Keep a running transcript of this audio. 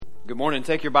Good morning.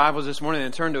 Take your Bibles this morning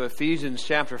and turn to Ephesians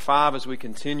chapter 5 as we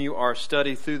continue our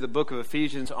study through the book of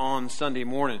Ephesians on Sunday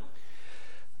morning.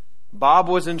 Bob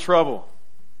was in trouble.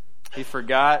 He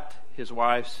forgot his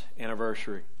wife's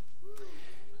anniversary.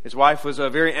 His wife was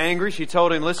very angry. She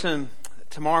told him, "Listen,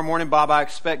 tomorrow morning, Bob, I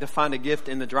expect to find a gift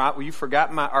in the drop. Well, you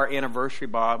forgot our anniversary,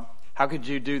 Bob. How could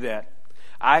you do that?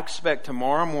 I expect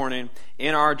tomorrow morning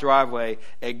in our driveway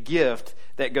a gift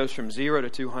that goes from 0 to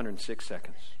 206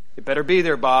 seconds. It better be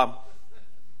there, Bob."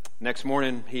 Next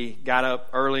morning, he got up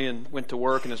early and went to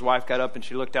work, and his wife got up and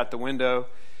she looked out the window,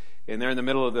 and there in the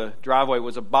middle of the driveway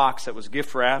was a box that was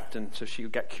gift wrapped, and so she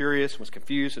got curious, was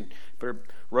confused, and put her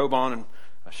robe on and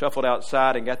shuffled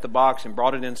outside and got the box and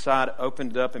brought it inside,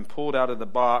 opened it up, and pulled out of the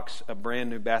box a brand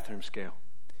new bathroom scale.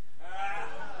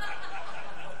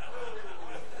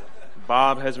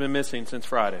 Bob has been missing since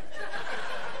Friday.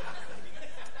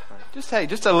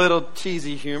 Just a little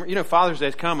cheesy humor. You know, Father's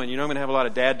Day's coming. You know I'm going to have a lot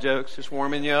of dad jokes, just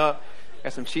warming you up.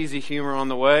 Got some cheesy humor on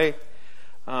the way.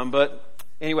 But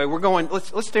anyway, we're going. Let's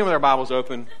stand with our Bibles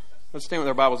open. Let's stand with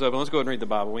our Bibles open. Let's go ahead and read the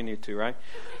Bible. We need to, right?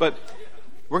 But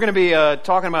we're going to be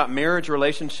talking about marriage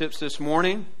relationships this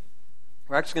morning.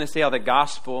 We're actually going to see how the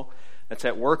gospel that's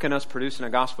at work in us, producing a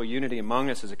gospel unity among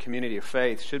us as a community of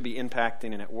faith, should be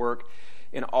impacting and at work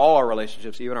in all our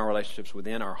relationships, even our relationships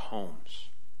within our homes.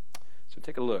 So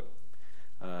take a look.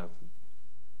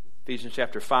 Ephesians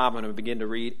chapter 5, I'm going to begin to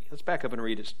read. Let's back up and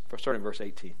read it, starting in verse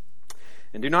 18.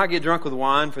 "And do not get drunk with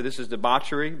wine, for this is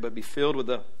debauchery, but be filled with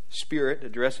the Spirit,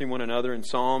 addressing one another in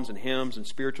psalms and hymns and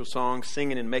spiritual songs,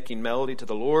 singing and making melody to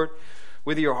the Lord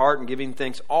with your heart, and giving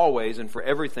thanks always and for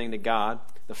everything to God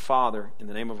the Father in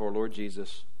the name of our Lord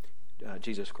Jesus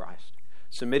Christ,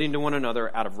 submitting to one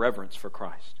another out of reverence for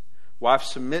Christ. Wives,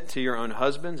 submit to your own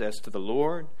husbands as to the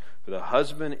Lord. For the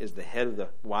husband is the head of the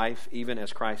wife, even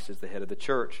as Christ is the head of the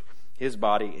church, his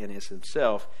body, and is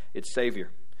himself its Savior.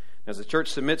 As the church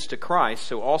submits to Christ,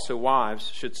 so also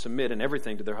wives should submit in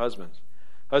everything to their husbands.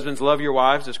 Husbands, love your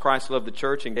wives as Christ loved the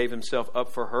church and gave himself up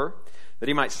for her, that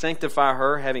he might sanctify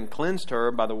her, having cleansed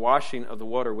her by the washing of the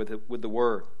water with the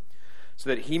word, so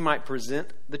that he might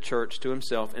present the church to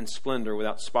himself in splendor,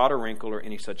 without spot or wrinkle or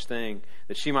any such thing,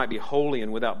 that she might be holy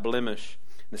and without blemish.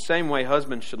 In the same way,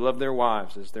 husbands should love their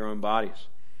wives as their own bodies.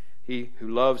 He who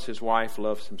loves his wife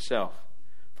loves himself.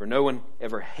 For no one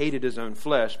ever hated his own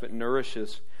flesh, but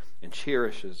nourishes and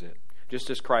cherishes it, just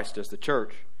as Christ does the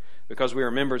church, because we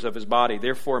are members of his body.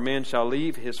 Therefore, a man shall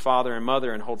leave his father and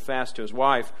mother and hold fast to his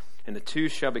wife, and the two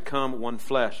shall become one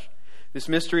flesh. This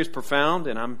mystery is profound,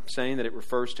 and I'm saying that it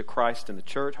refers to Christ and the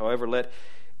church. However, let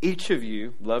each of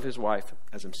you love his wife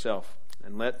as himself,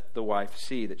 and let the wife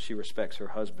see that she respects her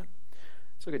husband."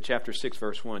 Let's look at chapter 6,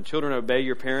 verse 1. "Children, obey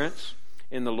your parents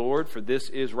in the Lord, for this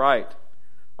is right.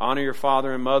 Honor your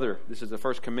father and mother. This is the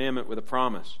first commandment with a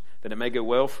promise, that it may go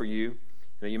well for you, and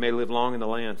that you may live long in the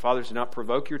land. Fathers, do not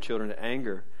provoke your children to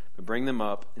anger, but bring them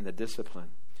up in the discipline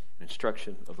and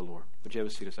instruction of the Lord." Would you have a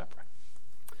seat as I pray?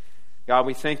 God,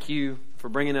 we thank you for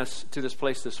bringing us to this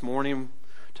place this morning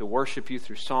to worship you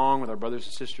through song with our brothers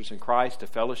and sisters in Christ, to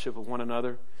fellowship with one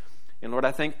another. And Lord,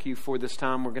 I thank you for this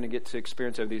time we're going to get to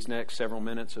experience over these next several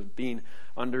minutes of being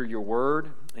under your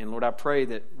word. And Lord, I pray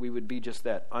that we would be just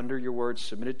that, under your word,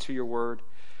 submitted to your word.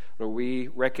 Lord, we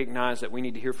recognize that we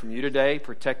need to hear from you today.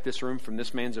 Protect this room from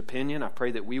this man's opinion. I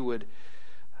pray that we would,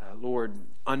 Lord,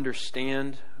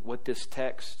 understand what this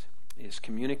text is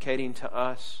communicating to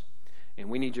us. And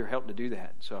we need your help to do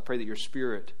that. So I pray that your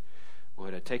Spirit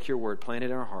would take your word, plant it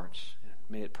in our hearts, and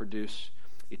may it produce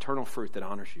eternal fruit that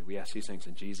honors you. We ask these things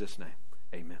in Jesus' name.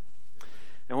 Amen.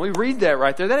 And when we read that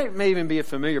right there, that may even be a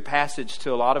familiar passage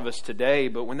to a lot of us today,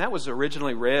 but when that was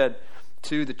originally read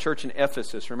to the church in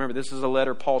Ephesus, remember, this is a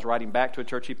letter Paul's writing back to a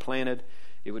church he planted.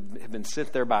 It would have been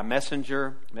sent there by a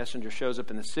messenger. Messenger shows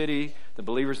up in the city. The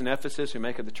believers in Ephesus who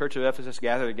make up the church of Ephesus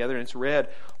gather together, and it's read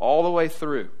all the way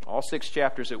through, all 6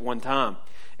 chapters at one time.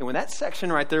 And when that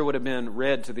section right there would have been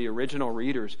read to the original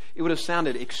readers, it would have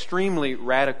sounded extremely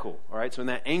radical. All right, so in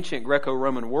that ancient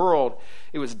Greco-Roman world,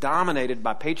 it was dominated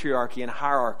by patriarchy and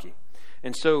hierarchy.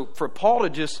 And so for Paul to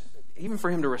just, even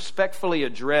for him to respectfully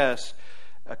address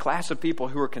a class of people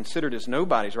who were considered as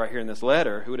nobodies right here in this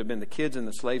letter, who would have been the kids and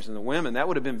the slaves and the women, that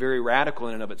would have been very radical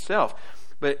in and of itself.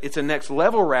 But it's a next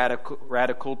level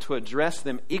radical to address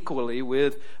them equally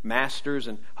with masters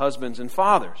and husbands and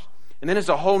fathers. And then it's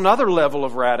a whole nother level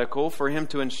of radical for him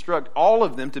to instruct all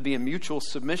of them to be in mutual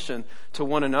submission to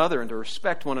one another and to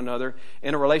respect one another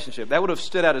in a relationship. That would have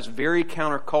stood out as very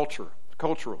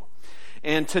countercultural.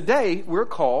 And today, we're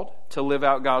called to live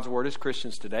out God's Word as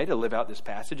Christians today, to live out this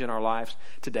passage in our lives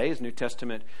today as New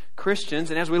Testament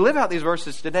Christians. And as we live out these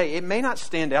verses today, it may not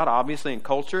stand out, obviously, in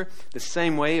culture the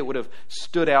same way it would have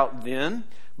stood out then.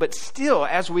 But still,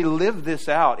 as we live this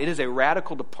out, it is a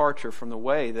radical departure from the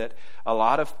way that a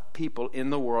lot of people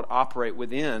in the world operate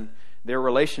within their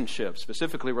relationships,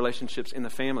 specifically relationships in the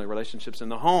family, relationships in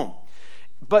the home.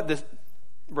 But the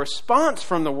response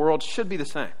from the world should be the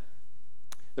same.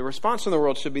 The response from the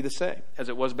world should be the same as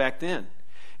it was back then.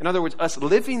 In other words, us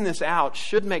living this out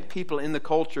should make people in the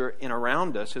culture and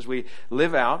around us, as we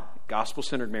live out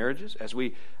gospel-centered marriages, as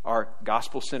we are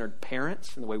gospel-centered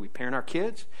parents in the way we parent our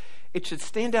kids, it should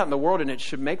stand out in the world, and it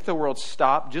should make the world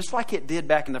stop, just like it did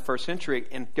back in the first century,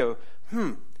 and go,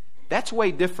 that's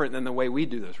way different than the way we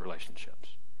do those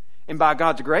relationships. And by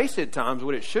God's grace at times,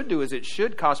 what it should do is it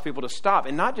should cause people to stop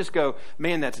and not just go,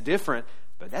 man, that's different,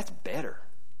 but that's better.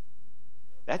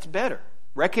 That's better.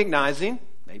 Recognizing,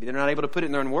 maybe they're not able to put it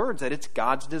in their own words, that it's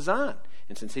God's design.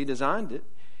 And since He designed it,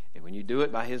 and when you do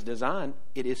it by His design,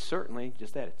 it is certainly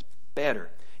just that. It's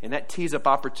better. And that tees up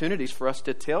opportunities for us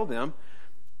to tell them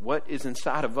what is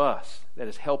inside of us that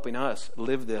is helping us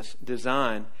live this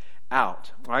design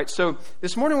out. All right, so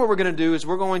this morning what we're going to do is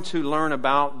we're going to learn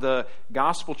about the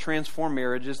gospel-transformed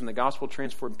marriages and the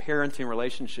gospel-transformed parenting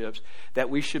relationships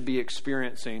that we should be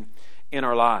experiencing in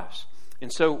our lives.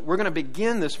 And so we're going to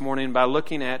begin this morning by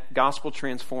looking at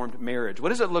gospel-transformed marriage. What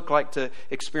does it look like to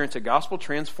experience a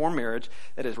gospel-transformed marriage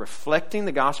that is reflecting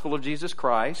the gospel of Jesus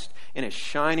Christ and is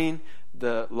shining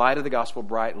the light of the gospel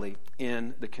brightly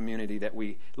in the community that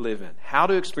we live in? How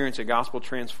to experience a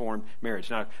gospel-transformed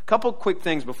marriage. Now, a couple quick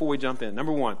things before we jump in.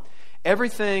 Number one,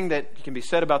 everything that can be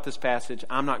said about this passage,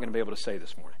 I'm not going to be able to say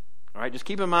this morning. All right, just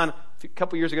keep in mind,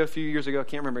 a few years ago, I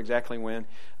can't remember exactly when,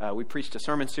 we preached a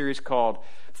sermon series called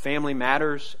Family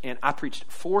Matters, and I preached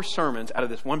 4 sermons out of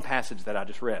this one passage that I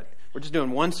just read. We're just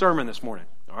doing one sermon this morning,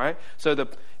 all right? So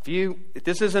if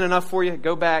this isn't enough for you,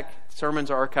 go back. Sermons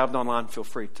are archived online. Feel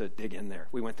free to dig in there.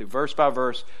 We went through verse by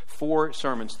verse, 4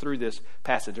 sermons through this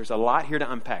passage. There's a lot here to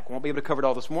unpack. Won't be able to cover it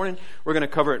all this morning. We're going to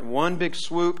cover it in one big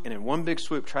swoop, and in one big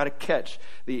swoop, try to catch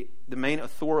the main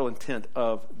authorial intent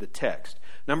of the text.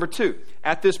 Number 2,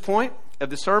 at this point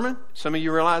of the sermon, some of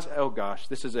you realize, oh gosh,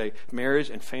 this is a marriage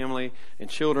and family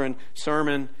and children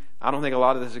sermon. I don't think a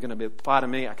lot of this is going to apply to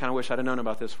me. I kind of wish I'd have known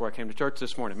about this before I came to church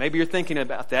this morning. Maybe you're thinking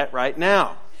about that right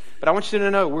now. But I want you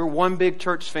to know we're one big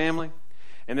church family,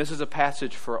 and this is a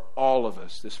passage for all of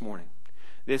us this morning.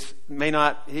 This may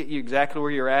not hit you exactly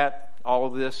where you're at, all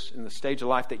of this in the stage of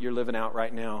life that you're living out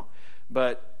right now,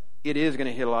 but it is going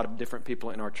to hit a lot of different people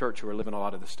in our church who are living a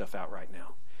lot of this stuff out right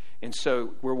now. And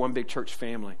so we're one big church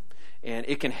family, and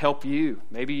it can help you.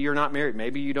 Maybe you're not married.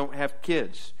 Maybe you don't have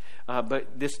kids.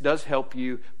 But this does help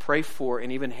you pray for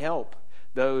and even help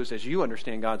those, as you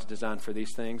understand God's design for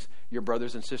these things, your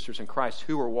brothers and sisters in Christ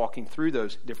who are walking through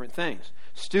those different things.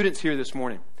 Students here this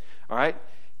morning, all right?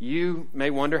 You may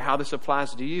wonder how this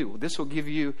applies to you. This will give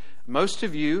you, most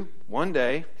of you, one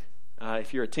day,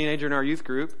 if you're a teenager in our youth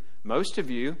group, most of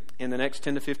you in the next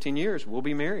 10 to 15 years will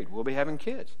be married. We'll be having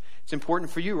kids. It's important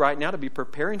for you right now to be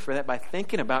preparing for that by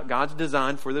thinking about God's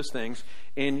design for those things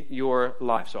in your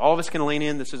life. So all of us can lean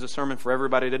in. This is a sermon for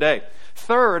everybody today.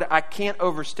 Third, I can't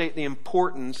overstate the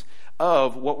importance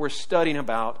of what we're studying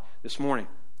about this morning.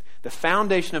 The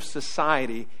foundation of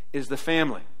society is the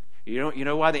family. You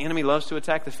know why the enemy loves to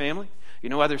attack the family? You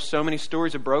know why there's so many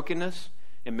stories of brokenness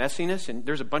and messiness? And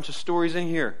there's a bunch of stories in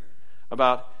here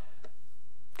about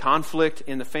conflict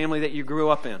in the family that you grew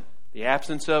up in. The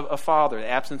absence of a father, the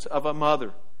absence of a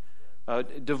mother,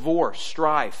 divorce,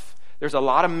 strife. There's a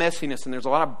lot of messiness and there's a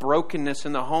lot of brokenness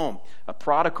in the home.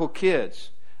 Prodigal kids,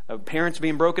 parents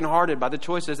being brokenhearted by the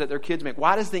choices that their kids make.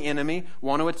 Why does the enemy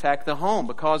want to attack the home?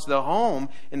 Because the home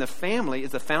and the family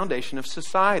is the foundation of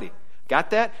society.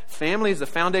 Got that? Family is the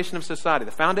foundation of society.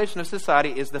 The foundation of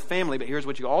society is the family, but here's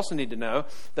what you also need to know.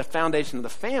 The foundation of the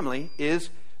family is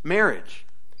marriage.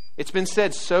 It's been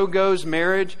said, so goes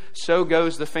marriage, so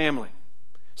goes the family.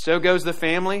 So goes the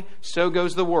family, so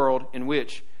goes the world in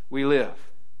which we live.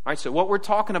 All right, so what we're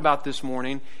talking about this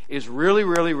morning is really,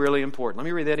 really, really important. Let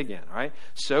me read that again, all right?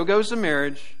 So goes the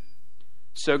marriage,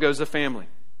 so goes the family.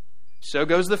 So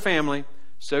goes the family,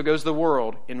 so goes the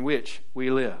world in which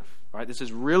we live. All right, this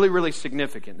is really, really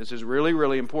significant. This is really,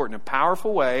 really important. A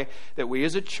powerful way that we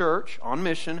as a church on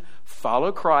mission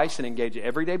follow Christ and engage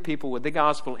everyday people with the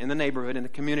gospel in the neighborhood, in the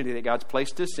community that God's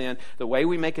placed us in. The way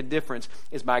we make a difference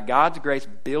is by God's grace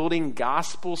building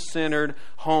gospel-centered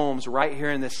homes right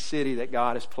here in this city that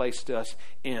God has placed us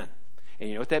in. And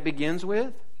you know what that begins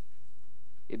with?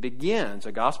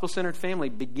 a gospel-centered family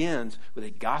begins with a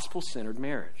gospel-centered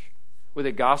marriage, with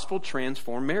a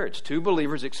gospel-transformed marriage. Two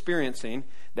believers experiencing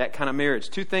that kind of marriage.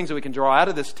 Two things that we can draw out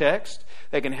of this text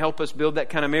that can help us build that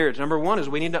kind of marriage. Number one is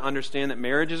we need to understand that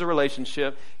marriage is a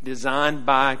relationship designed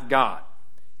by God.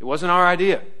 It wasn't our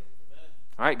idea.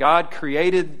 All right, God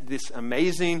created this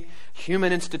amazing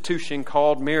human institution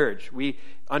called marriage. We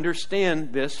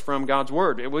understand this from God's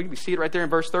Word. We see it right there in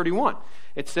verse 31.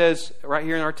 It says right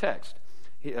here in our text,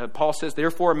 Paul says,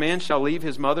 "Therefore a man shall leave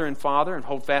his mother and father and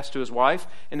hold fast to his wife,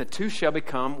 and the two shall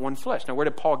become one flesh." Now, where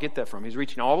did Paul get that from? He's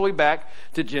reaching all the way back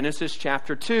to Genesis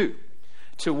chapter 2,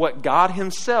 to what God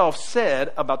himself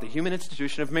said about the human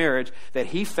institution of marriage that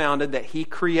he founded, that he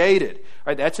created.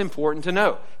 All right, that's important to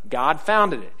know. God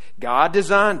founded it. God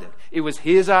designed it. It was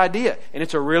his idea. And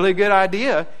it's a really good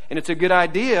idea. And it's a good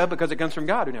idea because it comes from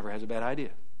God, who never has a bad idea.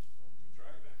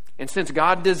 And since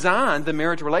God designed the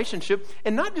marriage relationship,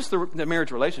 and not just the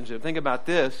marriage relationship, think about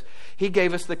this, he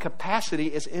gave us the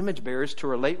capacity as image bearers to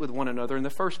relate with one another in the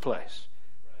first place.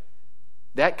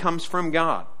 That comes from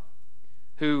God,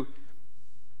 who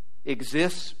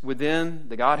exists within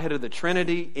the Godhead of the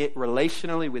Trinity, it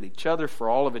relationally with each other for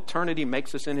all of eternity,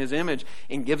 makes us in his image,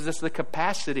 and gives us the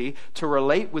capacity to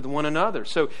relate with one another.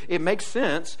 So it makes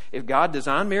sense, if God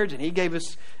designed marriage and he gave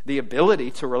us the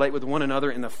ability to relate with one another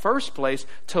in the first place,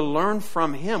 to learn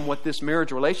from him what this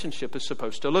marriage relationship is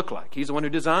supposed to look like. He's the one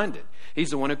who designed it. He's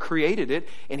the one who created it,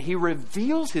 and he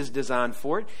reveals his design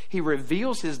for it. He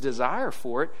reveals his desire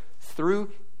for it through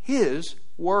his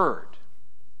Word.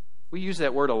 We use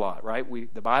that word a lot, right?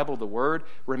 The Bible, the Word.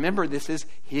 Remember, this is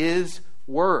his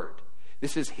Word.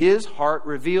 This is his heart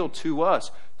revealed to us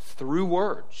through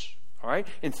words. All right?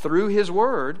 And through his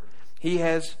Word, he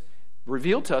has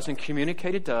revealed to us and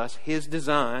communicated to us his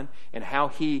design and how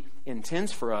he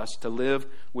intends for us to live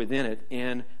within it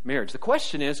in marriage. The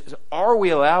question is, are we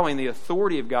allowing the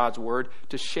authority of God's Word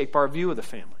to shape our view of the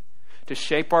family, to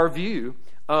shape our view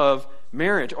of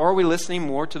marriage? Or are we listening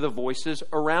more to the voices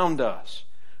around us?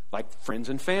 Like friends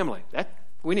and family.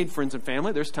 We need friends and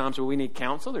family. There's times where we need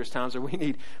counsel. There's times where we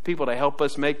need people to help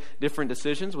us make different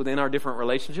decisions within our different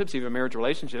relationships, even marriage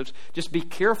relationships. Just be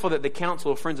careful that the counsel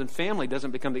of friends and family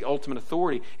doesn't become the ultimate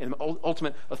authority and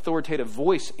ultimate authoritative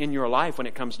voice in your life when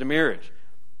it comes to marriage.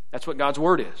 That's what God's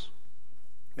Word is.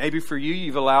 Maybe for you,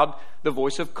 you've allowed the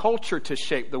voice of culture to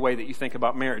shape the way that you think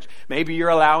about marriage. Maybe you're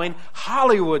allowing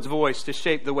Hollywood's voice to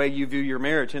shape the way you view your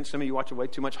marriage. And some of you watch way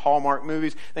too much Hallmark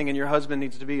movies, thinking your husband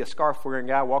needs to be a scarf-wearing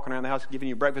guy walking around the house giving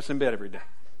you breakfast in bed every day.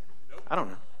 I don't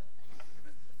know.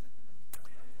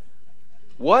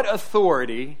 What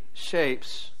authority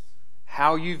shapes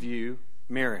how you view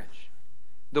marriage?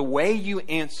 The way you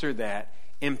answer that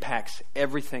impacts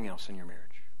everything else in your marriage.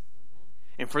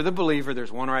 And for the believer,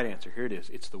 there's one right answer. Here it is.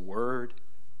 It's the Word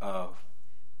of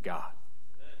God.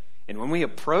 And when we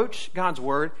approach God's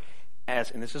Word,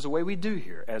 and this is the way we do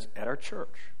here, as at our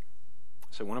church.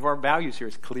 So one of our values here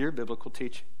is clear biblical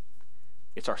teaching.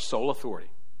 It's our sole authority.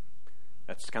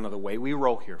 That's kind of the way we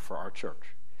roll here for our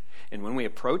church. And when we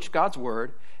approach God's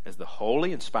Word as the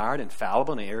holy, inspired,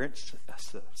 infallible, and inerrant,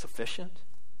 sufficient,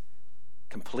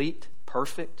 complete,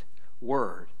 perfect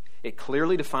Word, it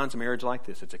clearly defines a marriage like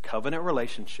this. It's a covenant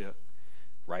relationship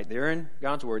right there in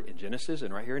God's Word in Genesis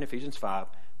and right here in Ephesians 5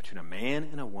 between a man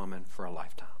and a woman for a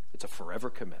lifetime. It's a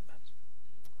forever commitment.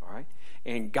 All right?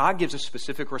 And God gives us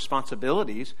specific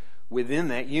responsibilities within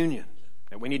that union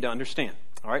that we need to understand.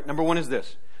 All right? Number one is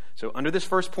this. So under this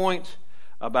first point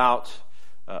about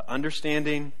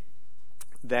understanding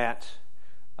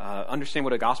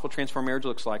what a gospel transformed marriage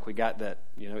looks like, we got that,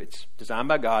 it's designed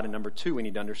by God. And number two, we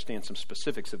need to understand some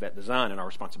specifics of that design and our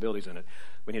responsibilities in it.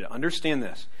 We need to understand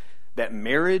this, that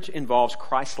marriage involves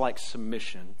Christ-like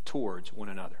submission towards one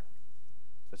another.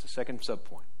 That's the second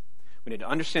subpoint. We need to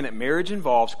understand that marriage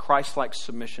involves Christ-like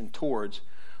submission towards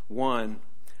one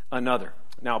another.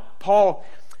 Now, Paul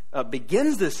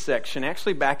begins this section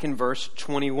actually back in verse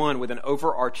 21 with an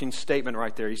overarching statement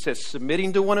right there. He says,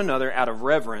 submitting to one another out of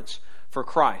reverence for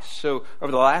Christ. So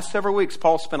over the last several weeks,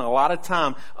 Paul spent a lot of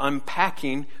time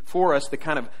unpacking for us the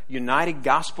kind of united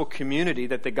gospel community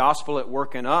that the gospel at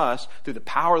work in us through the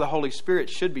power of the Holy Spirit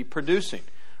should be producing.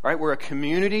 All right, we're a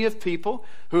community of people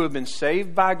who have been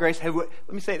saved by grace. Let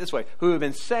me say it this way. Who have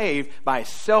been saved by a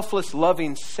selfless,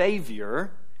 loving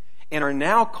Savior and are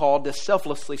now called to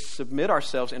selflessly submit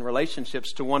ourselves in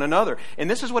relationships to one another. And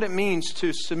this is what it means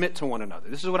to submit to one another.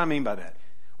 This is what I mean by that.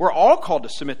 We're all called to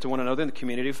submit to one another in the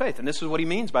community of faith. And this is what he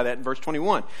means by that in verse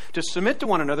 21. To submit to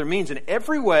one another means in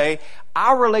every way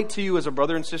I relate to you as a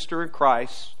brother and sister in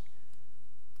Christ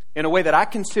in a way that I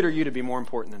consider you to be more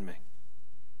important than me.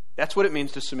 That's what it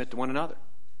means to submit to one another.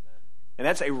 And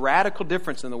that's a radical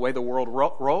difference in the way the world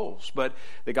rolls. But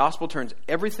the gospel turns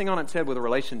everything on its head with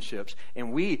relationships.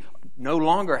 And we no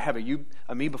longer have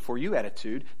a me before you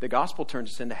attitude. The gospel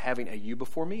turns us into having a you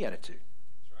before me attitude.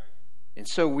 That's right. And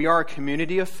so we are a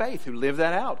community of faith who live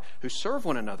that out, who serve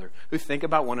one another, who think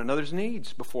about one another's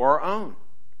needs before our own,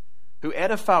 who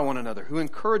edify one another, who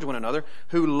encourage one another,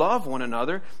 who love one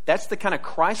another. That's the kind of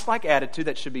Christ-like attitude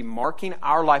that should be marking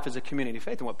our life as a community of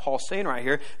faith. And what Paul's saying right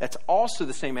here, that's also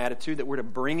the same attitude that we're to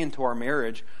bring into our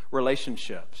marriage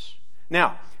relationships.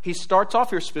 Now, he starts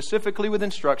off here specifically with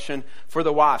instruction for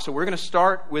the wives. So we're going to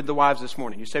start with the wives this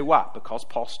morning. You say, why? Because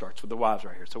Paul starts with the wives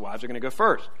right here. So wives are going to go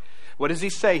first. What does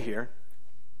he say here?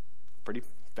 Pretty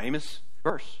famous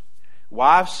verse.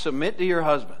 Wives, submit to your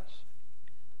husbands.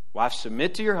 Wives,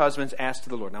 submit to your husbands as to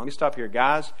the Lord. Now, let me stop here.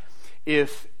 Guys,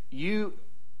 if you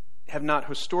have not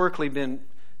historically been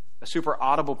a super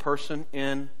audible person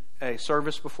in a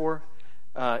service before,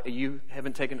 you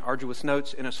haven't taken arduous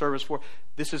notes in a service before,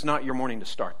 this is not your morning to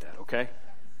start that, okay?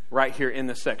 Right here in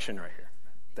this section right here.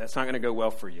 That's not going to go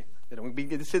well for you. Don't be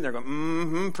sitting there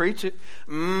going, preach it,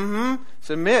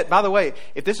 submit. By the way,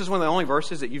 if this is one of the only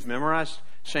verses that you've memorized,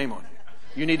 shame on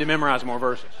you. You need to memorize more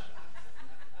verses.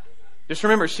 Just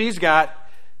remember, she's got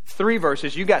 3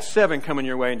 verses. You got 7 coming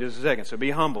your way in just a second. So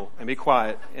be humble and be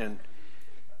quiet, and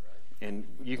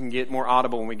you can get more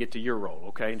audible when we get to your role,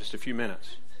 okay, in just a few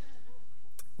minutes.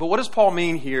 But what does Paul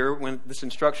mean here when this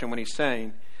instruction, when he's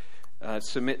saying,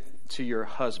 submit to your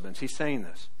husbands? He's saying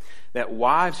this, that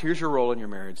wives, here's your role in your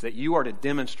marriage, that you are to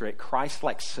demonstrate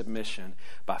Christ-like submission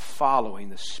by following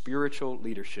the spiritual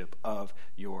leadership of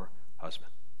your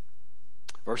husband.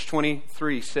 Verse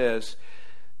 23 says,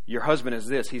 your husband is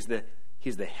this. He's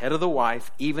the head of the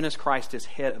wife, even as Christ is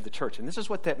head of the church. And this is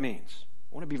what that means.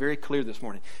 I want to be very clear this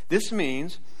morning. This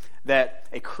means that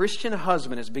a Christian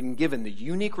husband has been given the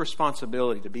unique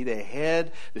responsibility to be the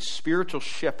head, the spiritual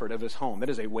shepherd of his home. That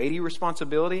is a weighty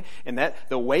responsibility, and that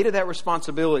the weight of that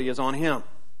responsibility is on him. Amen.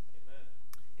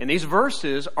 And these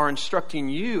verses are instructing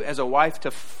you as a wife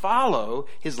to follow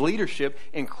his leadership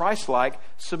in Christ-like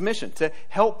submission, to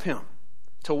help him,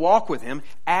 to walk with him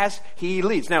as he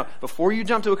leads. Now, before you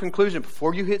jump to a conclusion,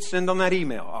 before you hit send on that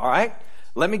email, all right?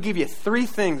 Let me give you 3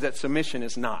 things that submission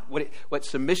is not. What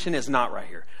submission is not right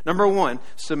here. Number 1,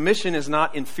 submission is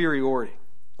not inferiority.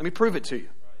 Let me prove it to you.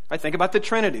 Right? Think about the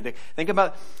Trinity. Think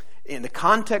about, in the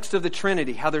context of the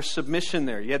Trinity, how there's submission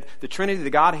there. You had the Trinity, the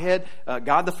Godhead,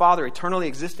 God the Father, eternally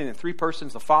existing in 3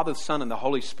 persons, the Father, the Son, and the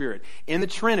Holy Spirit. In the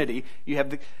Trinity, you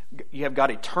have God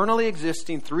eternally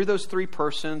existing through those 3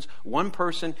 persons, one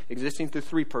person existing through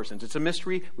 3 persons. It's a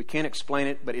mystery. We can't explain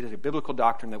it, but it is a biblical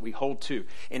doctrine that we hold to.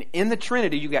 And in the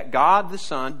Trinity, you got God the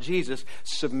Son, Jesus,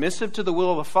 submissive to the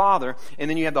will of the Father, and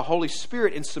then you have the Holy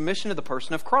Spirit in submission to the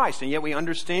person of Christ. And yet we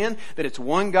understand that it's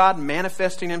one God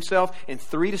manifesting himself in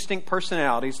 3 distinct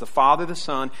personalities, the Father, the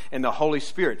Son, and the Holy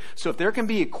Spirit. So if there can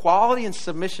be equality and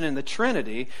submission in the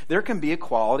Trinity, there can be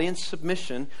equality and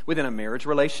submission within a marriage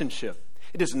relationship.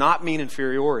 It does not mean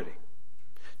inferiority.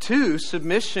 2,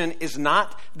 submission is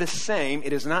not the same.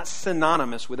 It is not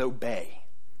synonymous with obey.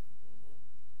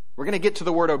 We're going to get to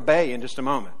the word obey in just a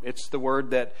moment. It's the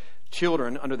word that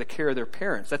children under the care of their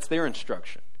parents, that's their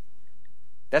instruction.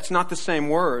 That's not the same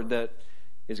word that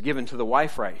is given to the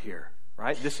wife right here.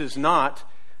 Right? This does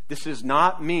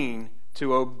not mean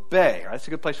to obey. Right? That's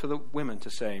a good place for the women to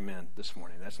say amen this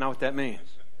morning. That's not what that means.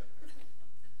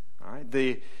 All right?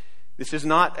 This is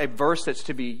not a verse that's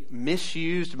to be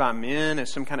misused by men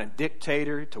as some kind of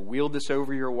dictator to wield this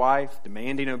over your wife,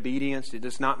 demanding obedience. It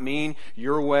does not mean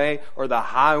your way or the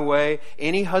highway.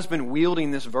 Any husband wielding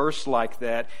this verse like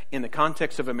that in the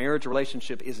context of a marriage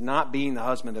relationship is not being the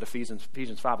husband that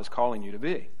Ephesians 5 is calling you to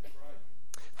be.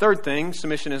 Third thing,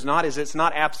 submission is it's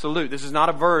not absolute. This is not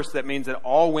a verse that means that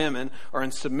all women are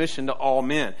in submission to all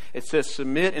men. It says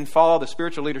submit and follow the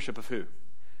spiritual leadership of who?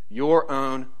 Your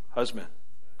own husband.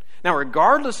 Now,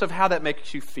 regardless of how that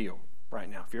makes you feel right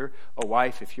now, if you're a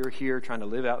wife, if you're here trying to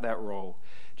live out that role,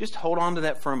 just hold on to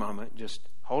that for a moment. Just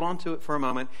hold on to it for a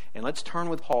moment, and let's turn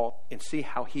with Paul and see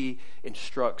how he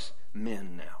instructs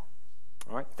men now.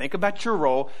 All right? Think about your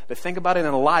role, but think about it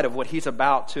in light of what he's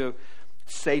about to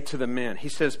say to the men. He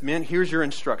says, men, here's your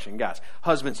instruction. Guys,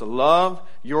 husbands, love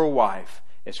your wife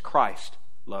as Christ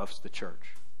loves the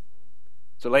church.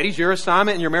 So ladies, your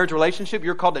assignment in your marriage relationship,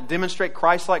 you're called to demonstrate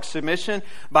Christ-like submission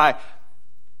by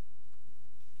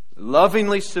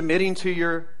lovingly submitting to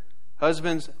your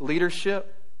husband's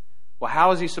leadership. Well, how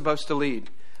is he supposed to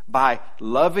lead? By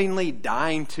lovingly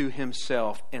dying to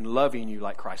himself and loving you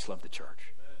like Christ loved the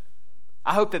church.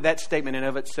 I hope that statement in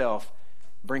of itself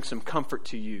brings some comfort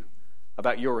to you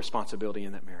about your responsibility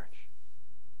in that marriage.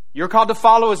 You're called to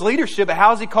follow his leadership, but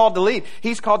how is he called to lead?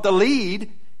 He's called to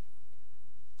lead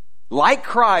like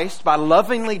Christ by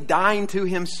lovingly dying to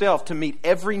himself to meet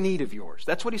every need of yours.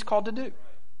 That's what he's called to do.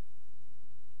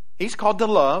 He's called to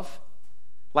love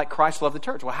like Christ loved the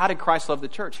church. Well, how did Christ love the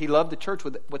church? He loved the church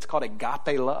with what's called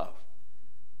agape love.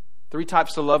 3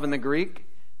 types of love in the Greek.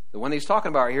 The one that he's talking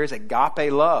about right here is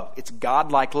agape love. It's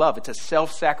God-like love. It's a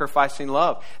self-sacrificing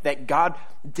love that God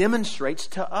demonstrates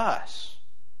to us.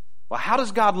 Well, how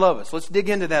does God love us? Let's dig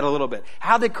into that a little bit.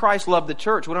 How did Christ love the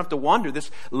church? We don't have to wonder.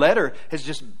 This letter has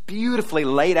just beautifully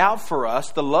laid out for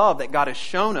us the love that God has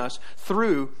shown us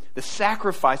through the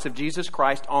sacrifice of Jesus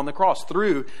Christ on the cross,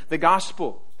 through the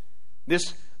gospel.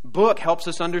 This book helps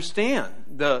us understand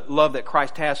the love that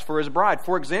Christ has for his bride.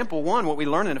 For example, what we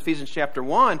learn in Ephesians chapter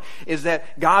 1 is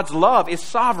that God's love is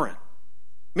sovereign.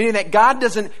 Meaning that God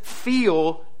doesn't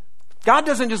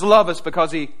just love us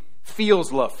because he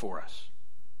feels love for us.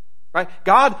 Right?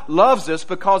 God loves us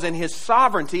because in his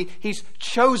sovereignty, he's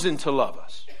chosen to love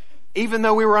us, even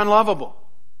though we were unlovable.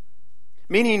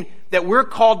 Meaning that we're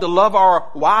called to love our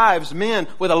wives, men,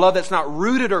 with a love that's not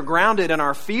rooted or grounded in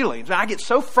our feelings. I get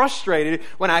so frustrated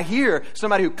when I hear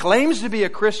somebody who claims to be a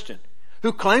Christian,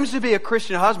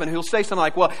 husband, who'll say something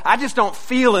like, well, I just don't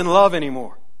feel in love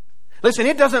anymore. Listen,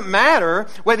 it doesn't matter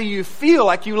whether you feel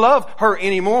like you love her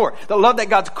anymore. The love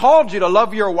that God's called you to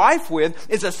love your wife with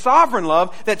is a sovereign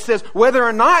love that says whether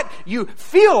or not you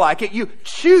feel like it, you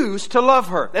choose to love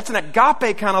her. That's an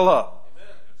agape kind of love.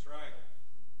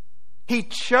 He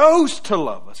chose to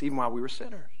love us even while we were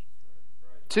sinners.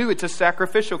 2, it's a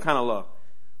sacrificial kind of love.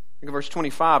 Look at verse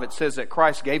 25. It says that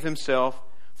Christ gave himself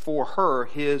for her,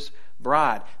 his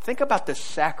bride. Think about the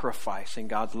sacrifice in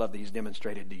God's love that he's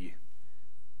demonstrated to you.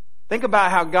 Think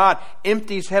about how God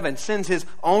empties heaven, sends his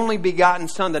only begotten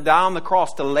Son to die on the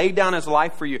cross, to lay down his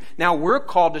life for you. Now we're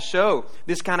called to show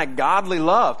this kind of godly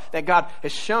love that God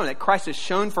has shown, that Christ has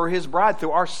shown for his bride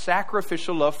through our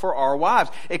sacrificial love for our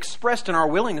wives, expressed in our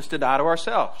willingness to die to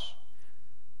ourselves.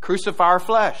 Crucify our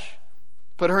flesh.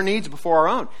 Put her needs before our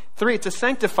own. 3, it's a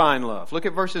sanctifying love. Look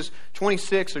at verses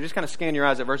 26, or just kind of scan your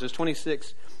eyes at verses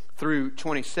 26 through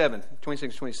 27.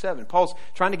 26 to 27. Paul's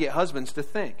trying to get husbands to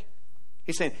think.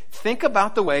 He's saying, think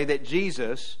about the way that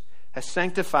Jesus has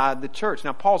sanctified the church.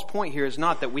 Now, Paul's point here is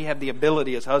not that we have the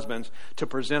ability as husbands to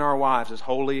present our wives as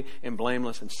holy and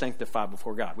blameless and sanctified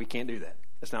before God. We can't do that.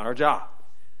 That's not our job.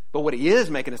 But what he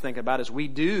is making us think about is we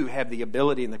do have the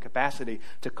ability and the capacity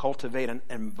to cultivate an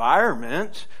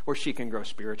environment where she can grow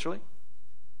spiritually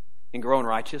and grow in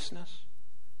righteousness,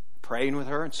 praying with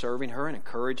her and serving her and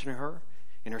encouraging her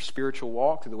in her spiritual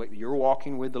walk through the way that you're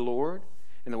walking with the Lord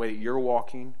and the way that you're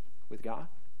walking with God.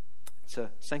 It's a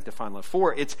sanctifying love.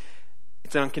 4, it's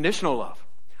an unconditional love.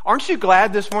 Aren't you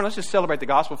glad this morning? Let's just celebrate the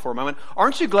gospel for a moment.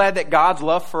 Aren't you glad that God's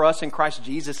love for us in Christ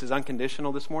Jesus is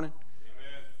unconditional this morning?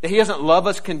 Amen. That he doesn't love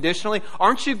us conditionally?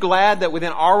 Aren't you glad that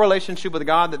within our relationship with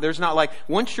God that there's not like,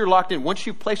 once you're locked in, once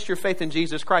you placed your faith in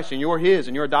Jesus Christ and you're his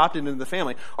and you're adopted into the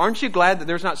family, aren't you glad that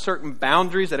there's not certain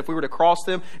boundaries that if we were to cross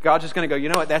them, God's just going to go, you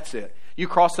know what, that's it. You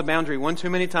cross the boundary one too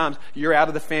many times, you're out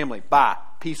of the family. Bye.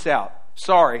 Peace out.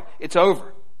 Sorry, it's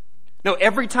over. No,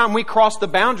 every time we cross the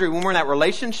boundary, when we're in that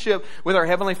relationship with our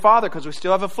Heavenly Father, because we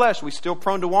still have a flesh, we're still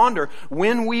prone to wander.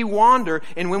 When we wander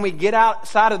and when we get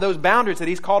outside of those boundaries that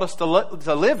he's called us to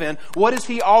live in, what does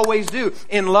he always do?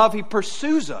 In love, he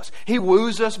pursues us. He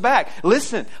woos us back.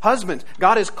 Listen, husbands,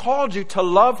 God has called you to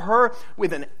love her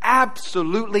with an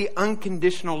absolutely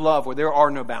unconditional love where there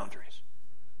are no boundaries.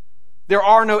 There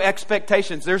are no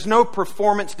expectations. There's no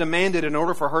performance demanded in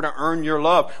order for her to earn your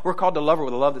love. We're called to love her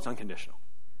with a love that's unconditional.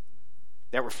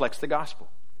 That reflects the gospel.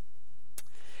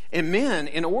 And men,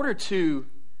 in order to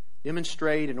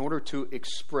demonstrate, in order to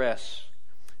express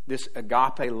this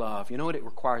agape love, you know what it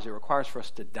requires? It requires for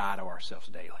us to die to ourselves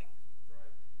daily.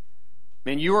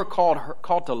 Man, you are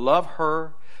called to love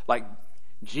her like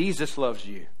Jesus loves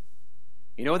you.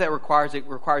 You know what that requires? It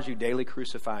requires you daily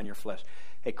crucifying your flesh.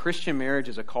 A Christian marriage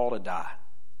is a call to die.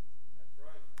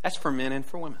 That's for men and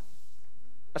for women.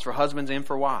 That's for husbands and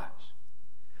for wives.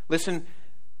 Listen,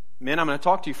 men, I'm going to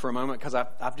talk to you for a moment because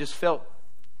I've just felt,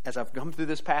 as I've come through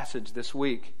this passage this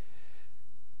week,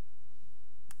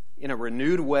 in a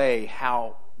renewed way,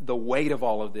 how the weight of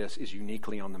all of this is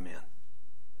uniquely on the men.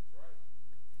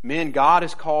 Men, God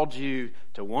has called you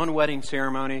to one wedding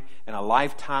ceremony and a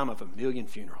lifetime of 1,000,000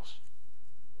 funerals.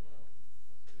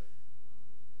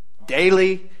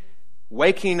 Daily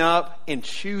waking up and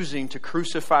choosing to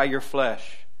crucify your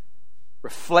flesh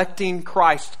reflecting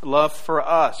Christ's love for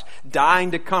us,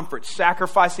 dying to comfort,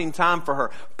 sacrificing time for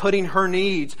her, putting her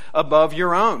needs above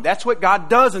your own. That's what God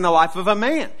does in the life of a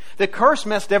man. The curse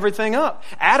messed everything up.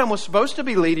 Adam was supposed to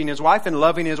be leading his wife and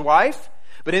loving his wife,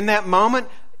 but in that moment,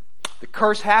 the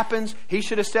curse happens. He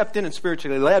should have stepped in and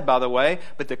spiritually led, by the way,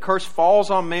 but the curse falls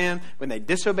on man when they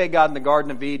disobey God in the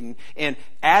Garden of Eden, and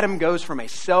Adam goes from a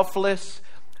selfless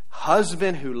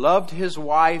husband who loved his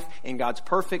wife in God's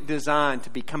perfect design to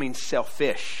becoming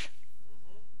selfish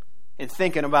and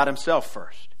thinking about himself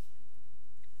first.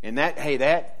 And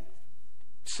that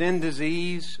sin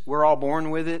disease, we're all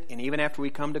born with it, and even after we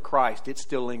come to Christ, it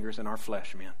still lingers in our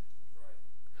flesh, man.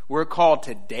 We're called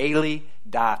to daily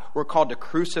die. We're called to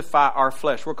crucify our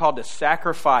flesh. We're called to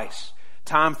sacrifice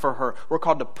time for her. We're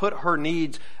called to put her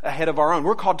needs ahead of our own.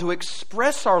 We're called to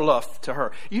express our love to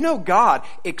her. You know, God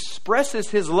expresses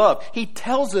His love. He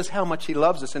tells us how much He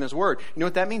loves us in His Word. You know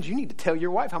what that means? You need to tell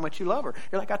your wife how much you love her.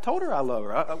 You're like, I told her I love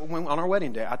her. On our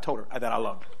wedding day, I told her that I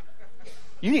love her.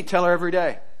 You need to tell her every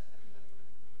day.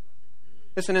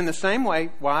 Listen, in the same way,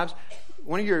 wives,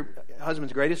 one of your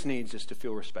husband's greatest needs is to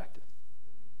feel respected.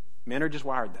 Men are just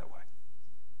wired that way.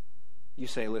 You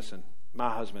say, listen,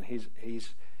 my husband, he's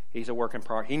a work in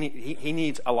progress. He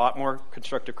needs a lot more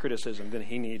constructive criticism than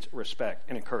he needs respect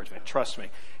and encouragement. Trust me.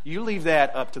 You leave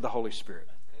that up to the Holy Spirit.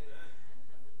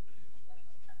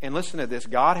 And listen to this.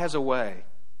 God has a way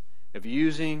of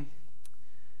using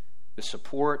the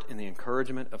support and the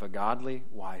encouragement of a godly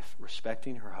wife,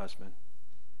 respecting her husband,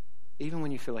 even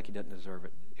when you feel like he doesn't deserve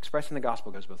it. Expressing the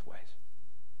gospel goes both ways.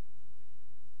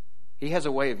 He has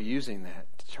a way of using that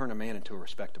to turn a man into a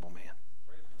respectable man.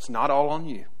 It's not all on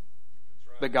you,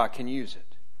 but God can use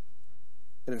it.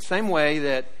 And in the same way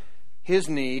that his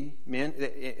need,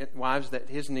 wives, that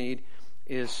his need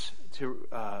is to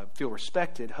feel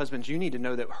respected, husbands, you need to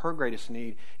know that her greatest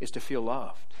need is to feel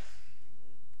loved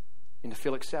and to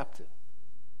feel accepted.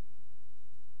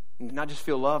 And not just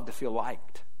feel loved, to feel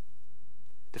liked,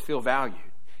 to feel valued.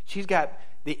 She's got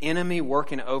the enemy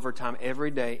working overtime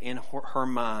every day in her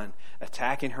mind,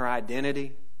 attacking her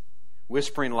identity,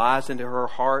 whispering lies into her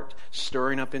heart,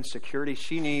 stirring up insecurity.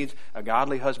 She needs a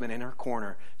godly husband in her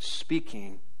corner,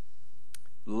 speaking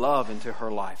love into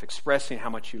her life, expressing how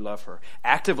much you love her,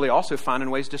 actively also finding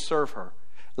ways to serve her,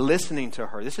 listening to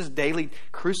her. This is daily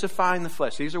crucifying the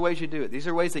flesh. These are ways you do it. These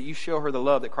are ways that you show her the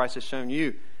love that Christ has shown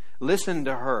you. Listen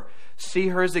to her. See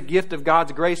her as a gift of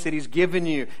God's grace that He's given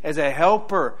you, as a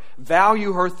helper.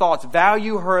 Value her thoughts.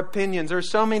 Value her opinions.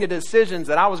 There's so many decisions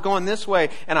that I was going this way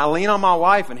and I lean on my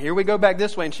wife and here we go back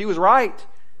this way and she was right.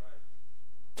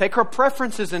 Take her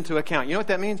preferences into account. You know what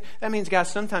that means? That means, guys,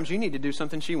 sometimes you need to do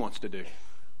something she wants to do.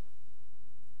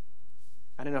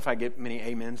 I don't know if I get many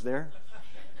amens there.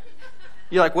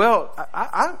 You're like, well,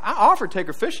 I offer to take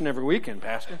her fishing every weekend,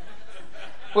 Pastor.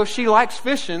 Well, if she likes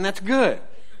fishing, that's good.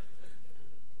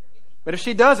 But if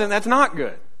she doesn't, that's not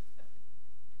good.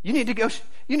 You need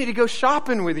to go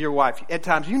shopping with your wife at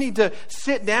times. You need to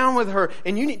sit down with her,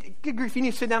 and you need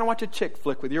to sit down and watch a chick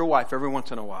flick with your wife every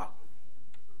once in a while.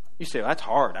 You say, well, that's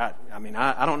hard. I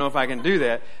don't know if I can do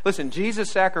that. Listen, Jesus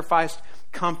sacrificed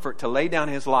comfort to lay down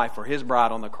His life for His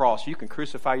bride on the cross. You can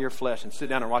crucify your flesh and sit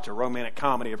down and watch a romantic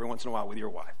comedy every once in a while with your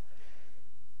wife.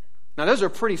 Now, those are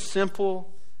pretty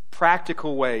simple,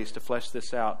 practical ways to flesh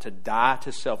this out, to die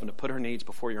to self and to put her needs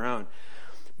before your own.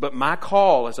 But my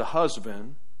call as a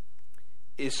husband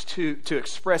is to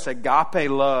express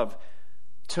agape love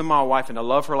to my wife and to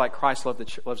love her like Christ loves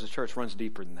the church runs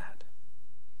deeper than that.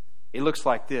 It looks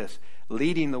like this: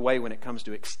 leading the way when it comes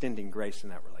to extending grace in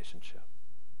that relationship.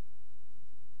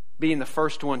 Being the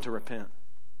first one to repent.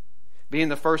 Being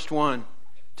the first one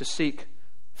to seek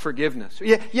forgiveness.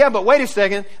 Yeah, but wait a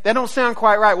second. That don't sound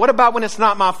quite right. What about when it's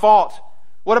not my fault?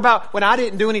 What about when I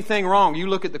didn't do anything wrong? You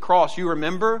look at the cross. You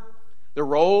remember the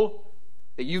role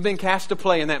that you've been cast to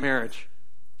play in that marriage.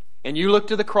 And you look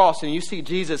to the cross and you see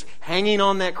Jesus hanging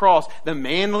on that cross, the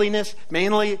manliest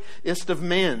of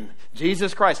men,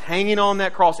 Jesus Christ hanging on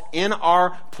that cross in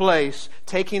our place,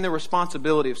 taking the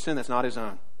responsibility of sin that's not His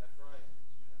own.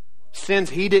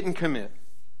 Sins He didn't commit.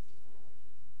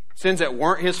 Sins that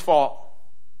weren't His fault.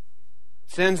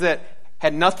 Sins that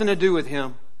had nothing to do with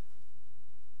Him.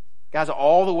 Guys,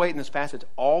 all the weight in this passage,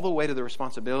 all the weight of the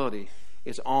responsibility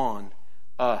is on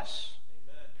us.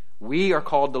 Amen. We are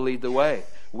called to lead the way.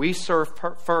 We serve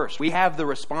first. We have the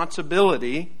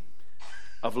responsibility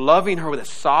of loving her with a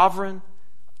sovereign,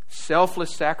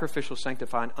 selfless, sacrificial,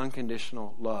 sanctifying,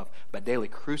 unconditional love, but daily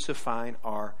crucifying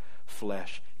our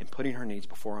flesh and putting her needs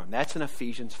before Him. That's an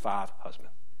Ephesians 5 husband.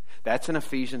 That's an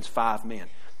Ephesians 5 man.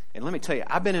 And let me tell you,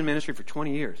 I've been in ministry for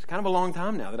 20 years. Kind of a long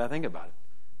time now that I think about it.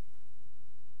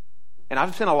 And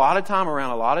I've spent a lot of time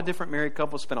around a lot of different married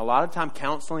couples, spent a lot of time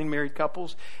counseling married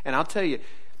couples. And I'll tell you,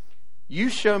 you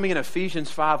show me an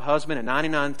Ephesians 5 husband, and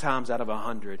 99 times out of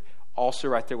 100, also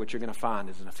right there what you're going to find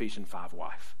is an Ephesians 5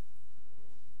 wife.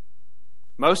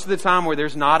 Most of the time where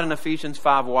there's not an Ephesians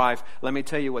 5 wife, let me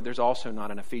tell you what, there's also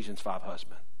not an Ephesians 5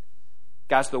 husband.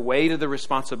 Guys, the weight of the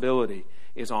responsibility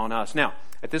is on us. Now,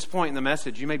 at this point in the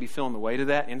message, you may be feeling the weight of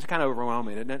that, and it's kind of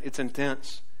overwhelming, isn't it? It's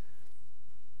intense.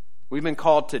 We've been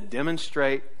called to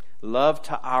demonstrate love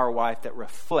to our wife that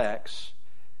reflects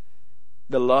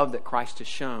the love that Christ has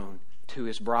shown to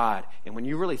his bride. And when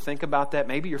you really think about that,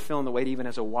 maybe you're feeling the weight even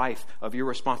as a wife of your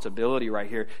responsibility right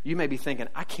here. You may be thinking,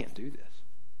 I can't do this.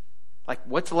 Like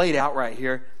what's laid out right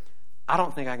here, I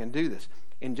don't think I can do this.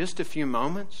 In just a few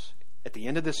moments, at the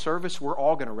end of this service, we're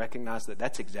all going to recognize that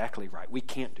that's exactly right. We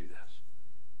can't do this.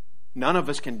 None of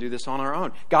us can do this on our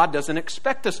own. God doesn't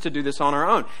expect us to do this on our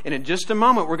own. And in just a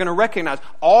moment, we're going to recognize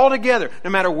all together, no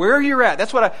matter where you're at.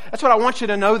 That's what I want you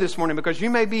to know this morning, because you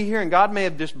may be here and God may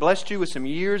have just blessed you with some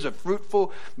years of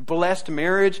fruitful, blessed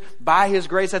marriage by his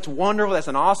grace. That's wonderful. That's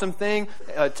an awesome thing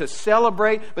to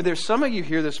celebrate. But there's some of you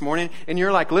here this morning and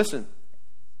you're like, listen,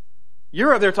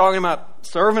 you're up there talking about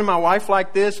serving my wife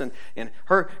like this and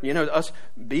her, us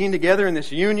being together in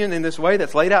this union in this way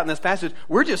that's laid out in this passage.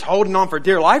 We're just holding on for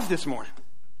dear life this morning.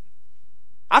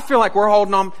 I feel like we're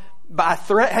holding on by a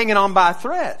thread, hanging on by a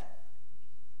thread.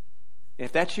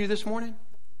 If that's you this morning,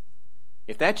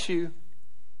 if that's you,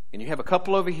 and you have a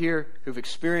couple over here who've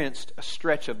experienced a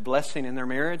stretch of blessing in their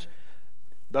marriage,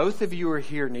 both of you are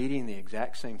here needing the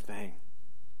exact same thing.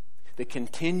 The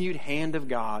continued hand of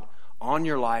God on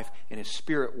your life and his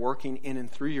Spirit working in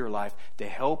and through your life to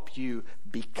help you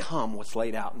become what's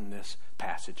laid out in this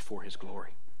passage for his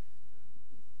glory.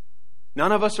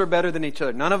 None of us are better than each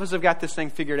other. None of us have got this thing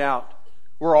figured out.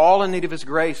 We're all in need of his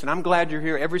grace, and I'm glad you're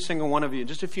here, every single one of you. In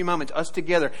just a few moments, us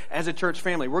together as a church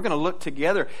family, we're going to look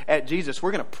together at Jesus. We're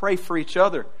going to pray for each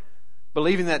other,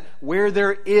 believing that where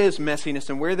there is messiness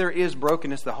and where there is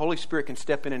brokenness, the Holy Spirit can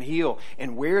step in and heal.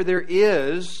 And where there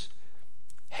is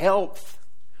health,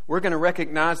 we're going to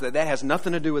recognize that has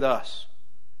nothing to do with us.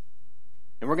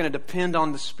 And we're going to depend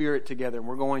on the Spirit together. And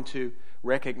we're going to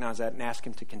recognize that and ask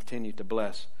him to continue to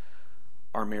bless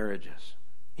our marriages.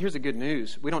 Here's the good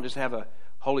news. We don't just have a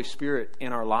Holy Spirit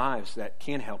in our lives that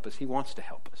can help us. He wants to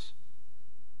help us.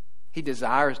 He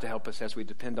desires to help us as we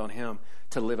depend on him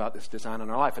to live out this design in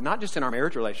our life. And not just in our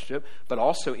marriage relationship, but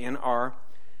also in our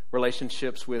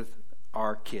relationships with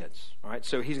our kids. All right,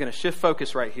 so he's going to shift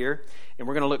focus right here, and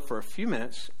we're going to look for a few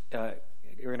minutes. We're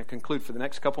going to conclude for the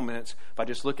next couple minutes by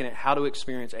just looking at how to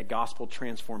experience a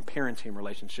gospel-transformed parenting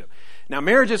relationship. Now,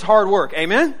 marriage is hard work.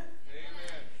 Amen? Amen.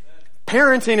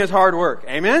 Parenting is hard work.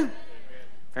 Amen?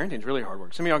 Parenting is really hard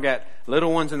work. Some of y'all got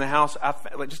little ones in the house.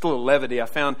 Just a little levity. I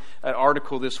found an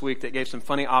article this week that gave some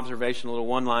funny observation, little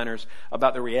one-liners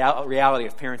about the reality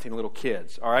of parenting little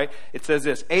kids. All right? It says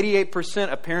this: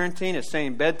 88% of parenting is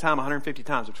saying bedtime 150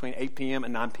 times between 8 p.m.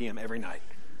 and 9 p.m. every night.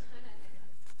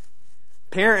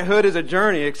 Parenthood is a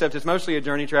journey, except it's mostly a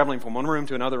journey traveling from one room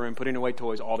to another room, putting away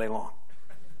toys all day long.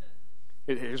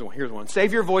 Here's one.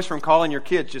 Save your voice from calling your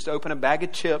kids. Just open a bag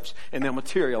of chips and they'll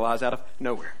materialize out of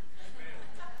nowhere.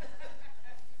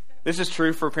 This is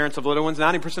true for parents of little ones.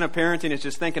 90% of parenting is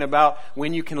just thinking about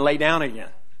when you can lay down again.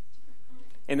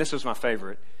 And this was my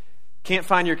favorite. Can't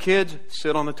find your kids?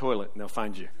 Sit on the toilet and they'll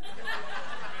find you.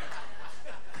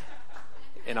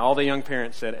 And all the young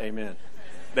parents said, amen.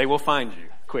 They will find you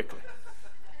quickly.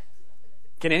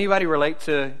 Can anybody relate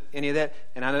to any of that?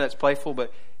 And I know that's playful,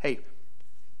 but hey,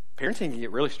 parenting can get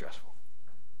really stressful.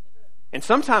 And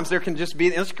sometimes there can just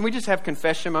be, can we just have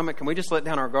confession moment? Can we just let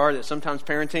down our guard that sometimes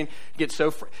parenting gets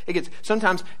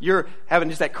sometimes you're having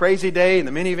just that crazy day and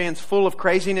the minivan's full of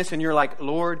craziness and you're like,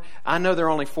 Lord, I know they're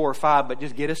only 4 or 5, but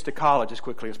just get us to college as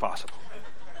quickly as possible.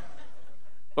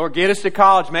 Lord, get us to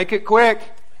college. Make it quick.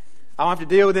 I don't have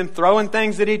to deal with them throwing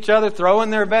things at each other,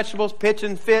 throwing their vegetables,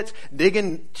 pitching fits,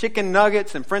 digging chicken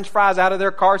nuggets and French fries out of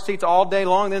their car seats all day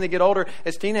long. Then they get older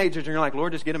as teenagers, and you're like,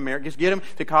 Lord, just get them married. Just get them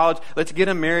to college. Let's get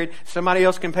them married. Somebody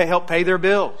else can help pay their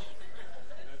bills.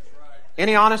 That's right.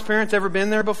 Any honest parents ever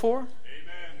been there before? Amen.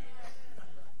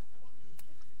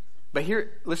 But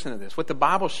here, listen to this. What the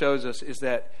Bible shows us is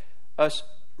that us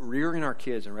rearing our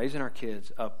kids and raising our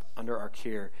kids up under our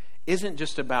care isn't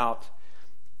just about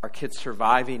our kids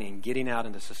surviving and getting out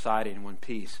into society in one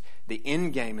piece. The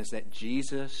end game is that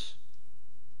Jesus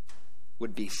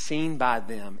would be seen by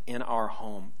them in our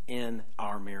home, in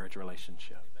our marriage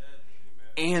relationship,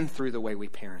 and through the way we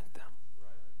parent them.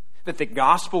 That the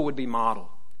gospel would be modeled.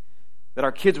 That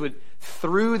our kids would,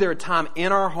 through their time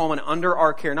in our home and under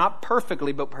our care, not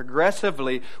perfectly, but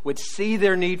progressively, would see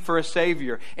their need for a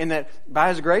Savior. And that by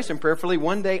His grace and prayerfully,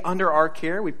 one day under our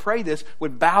care, we pray this,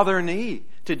 would bow their knee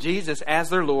to Jesus as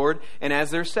their Lord and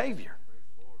as their Savior.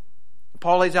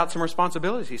 Paul lays out some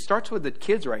responsibilities. He starts with the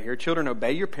kids right here. Children,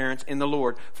 obey your parents in the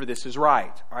Lord, for this is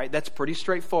right. All right, that's pretty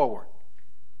straightforward.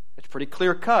 It's pretty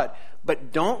clear cut.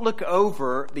 But don't look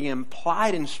over the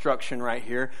implied instruction right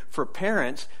here for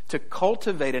parents to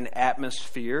cultivate an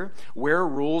atmosphere where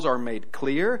rules are made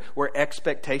clear, where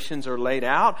expectations are laid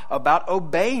out about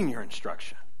obeying your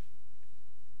instruction.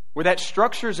 Where that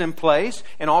structure is in place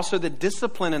and also the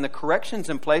discipline and the corrections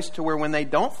in place to where when they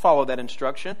don't follow that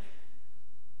instruction,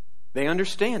 they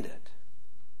understand it.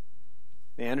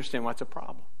 They understand what's a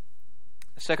problem.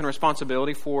 The second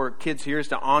responsibility for kids here is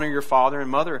to honor your father and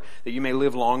mother that you may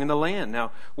live long in the land.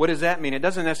 Now, what does that mean? It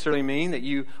doesn't necessarily mean that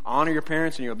you honor your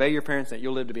parents and you obey your parents and that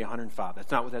you'll live to be 105.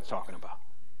 That's not what that's talking about.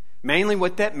 Mainly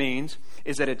what that means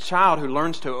is that a child who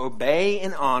learns to obey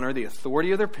and honor the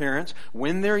authority of their parents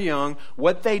when they're young,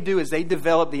 what they do is they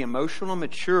develop the emotional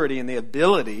maturity and the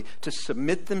ability to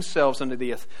submit themselves under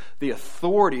the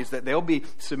authorities that they'll be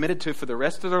submitted to for the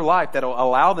rest of their life that will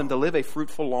allow them to live a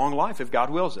fruitful, long life if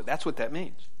God wills it. That's what that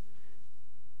means.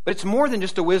 But it's more than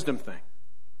just a wisdom thing.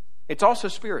 It's also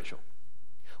spiritual.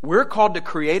 We're called to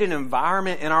create an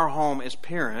environment in our home as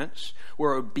parents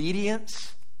where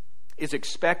obedience is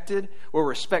expected, where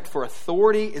respect for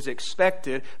authority is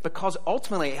expected, because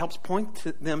ultimately it helps point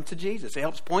them to Jesus. It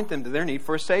helps point them to their need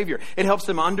for a Savior. It helps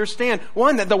them understand,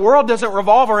 one, that the world doesn't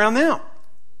revolve around them.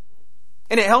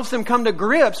 And it helps them come to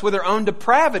grips with their own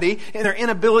depravity and their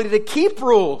inability to keep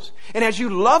rules. And as you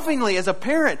lovingly, as a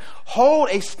parent, hold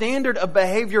a standard of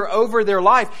behavior over their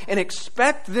life and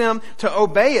expect them to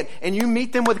obey it, and you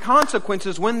meet them with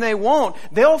consequences when they won't,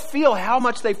 they'll feel how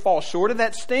much they fall short of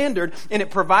that standard, and it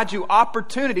provides you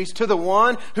opportunities to the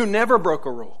one who never broke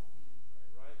a rule,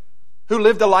 who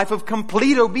lived a life of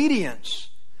complete obedience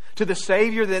to the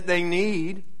Savior that they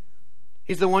need.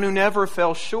 He's the one who never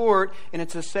fell short, and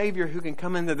it's a Savior who can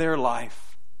come into their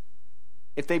life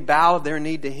if they bow their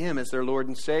knee to Him as their Lord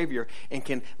and Savior and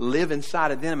can live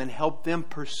inside of them and help them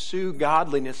pursue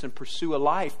godliness and pursue a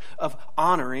life of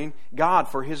honoring God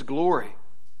for His glory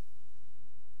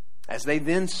as they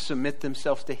then submit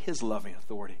themselves to His loving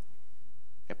authority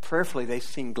that prayerfully they've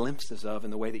seen glimpses of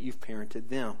in the way that you've parented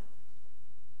them.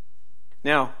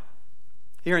 Now,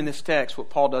 here in this text, what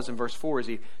Paul does in verse 4 is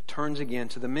he turns again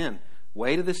to the men.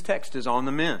 Weight of this text is on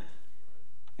the men.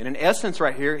 And in essence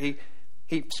right here, he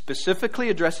specifically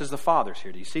addresses the fathers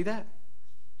here. Do you see that?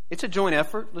 It's a joint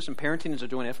effort. Listen, parenting is a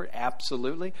joint effort.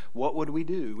 Absolutely. What would we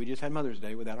do? We just had Mother's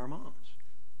Day without our moms.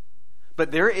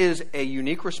 But there is a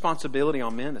unique responsibility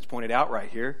on men that's pointed out right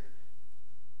here.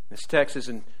 This text is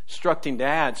instructing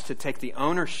dads to take the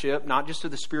ownership, not just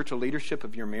of the spiritual leadership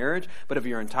of your marriage, but of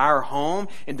your entire home,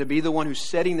 and to be the one who's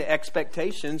setting the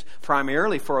expectations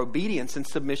primarily for obedience and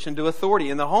submission to authority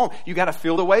in the home. You got to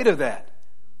feel the weight of that.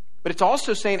 But it's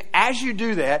also saying, as you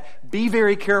do that, be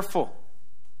very careful.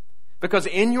 Because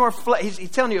in your flesh,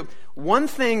 he's telling you one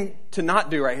thing to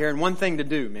not do right here and one thing to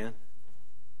do, man.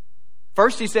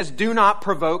 First, he says, do not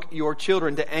provoke your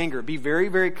children to anger. Be very,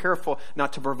 very careful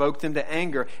not to provoke them to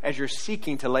anger as you're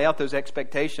seeking to lay out those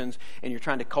expectations and you're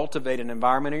trying to cultivate an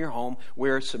environment in your home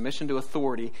where submission to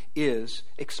authority is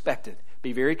expected.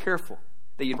 Be very careful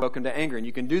that you provoke them to anger. And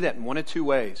you can do that in one of two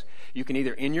ways. You can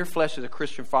either in your flesh as a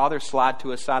Christian father slide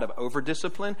to a side of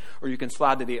over-discipline, or you can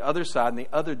slide to the other side, in the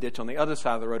other ditch on the other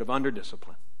side of the road of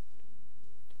under-discipline.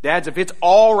 Dads, if it's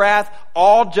all wrath,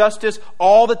 all justice,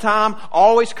 all the time,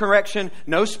 always correction,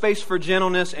 no space for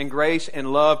gentleness and grace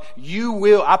and love, you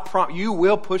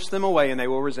will push them away and they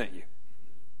will resent you.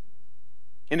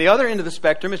 And the other end of the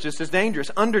spectrum is just as dangerous,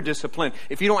 under-discipline.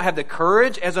 If you don't have the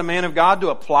courage as a man of God to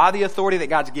apply the authority that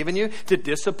God's given you to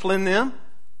discipline them,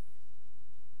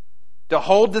 to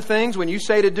hold the things when you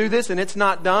say to do this and it's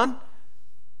not done,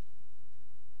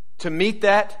 to meet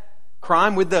that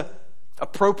crime with the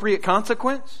appropriate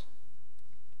consequence.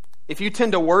 If you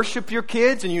tend to worship your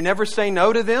kids and you never say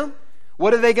no to them,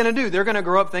 what are they going to do? They're going to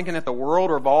grow up thinking that the world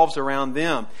revolves around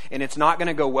them and it's not going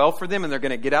to go well for them, and they're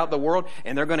going to get out in the world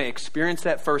and they're going to experience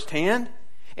that firsthand,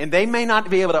 and they may not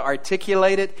be able to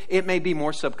articulate it. It may be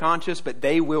more subconscious, but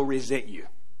they will resent you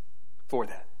for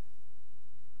that.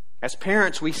 As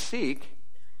parents, we seek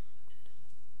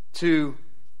to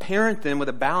parent them with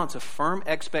a balance of firm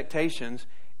expectations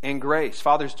and grace.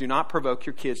 Fathers, do not provoke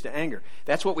your kids to anger.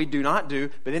 That's what we do not do.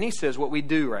 But then he says what we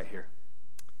do right here.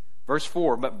 Verse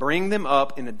 4, but bring them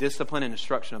up in the discipline and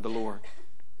instruction of the Lord.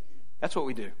 That's what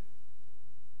we do.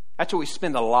 That's what we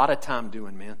spend a lot of time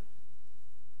doing, man.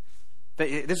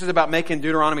 This is about making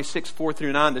Deuteronomy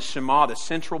 6:4-9 the Shema, the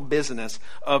central business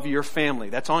of your family.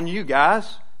 That's on you,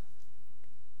 guys.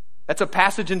 That's a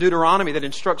passage in Deuteronomy that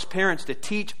instructs parents to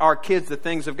teach our kids the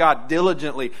things of God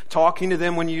diligently, talking to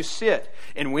them when you sit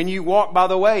and when you walk by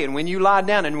the way and when you lie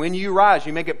down and when you rise.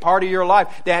 You make it part of your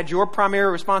life. Dad, your primary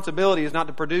responsibility is not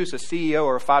to produce a CEO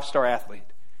or a 5-star athlete.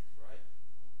 Right.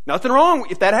 Nothing wrong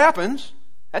if that happens.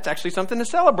 That's actually something to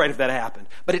celebrate if that happened.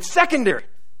 But it's secondary.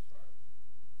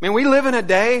 I mean, we live in a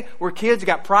day where kids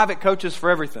got private coaches for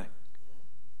everything.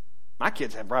 My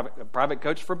kids have a private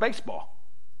coach for baseball.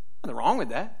 Nothing wrong with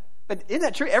that. But isn't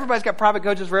that true? Everybody's got private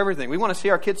coaches for everything. We want to see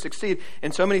our kids succeed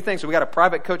in so many things. So we got a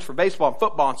private coach for baseball and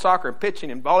football and soccer and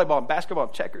pitching and volleyball and basketball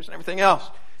and checkers and everything else.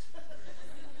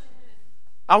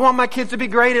 I want my kids to be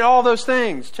great at all those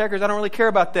things. Checkers, I don't really care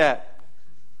about that.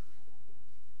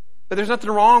 But there's nothing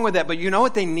wrong with that. But you know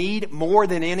what they need more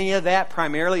than any of that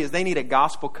primarily is they need a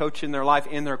gospel coach in their life,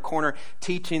 in their corner,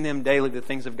 teaching them daily the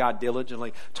things of God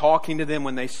diligently, talking to them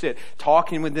when they sit,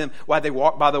 talking with them while they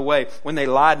walk by the way, when they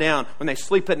lie down, when they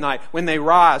sleep at night, when they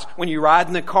rise, when you ride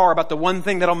in the car about the one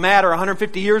thing that'll matter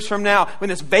 150 years from now when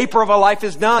this vapor of a life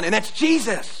is done, and that's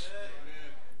Jesus.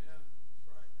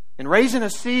 And raising a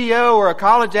CEO or a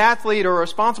college athlete or a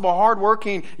responsible,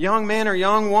 hardworking young man or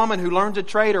young woman who learns a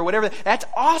trade or whatever, that's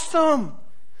awesome.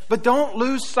 But don't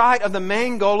lose sight of the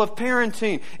main goal of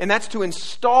parenting, and that's to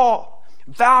install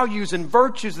values and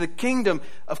virtues of the kingdom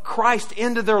of Christ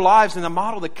into their lives and to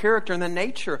model the character and the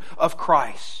nature of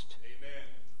Christ.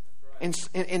 Amen.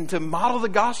 And to model the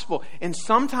gospel. And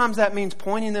sometimes that means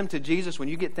pointing them to Jesus when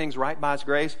you get things right by His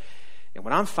grace. And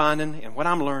what I'm finding and what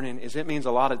I'm learning is it means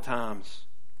a lot of times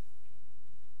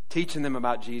teaching them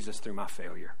about Jesus through my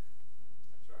failure.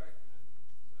 That's right.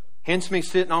 Hence me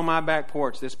sitting on my back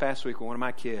porch this past week with one of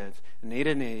my kids, knee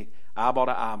to knee, eyeball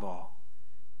to eyeball,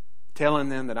 telling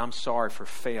them that I'm sorry for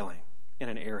failing in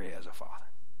an area as a father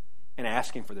and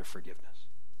asking for their forgiveness.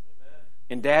 Amen.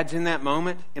 And Dad's in that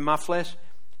moment, in my flesh,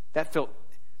 it felt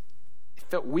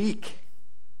weak.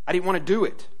 I didn't want to do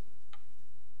it.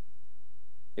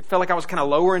 It felt like I was kind of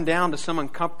lowering down to some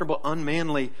uncomfortable,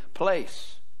 unmanly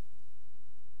place.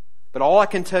 But all I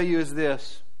can tell you is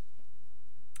this,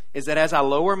 is that as I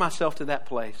lower myself to that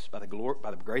place by the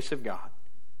grace of God,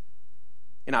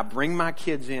 and I bring my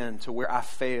kids in to where I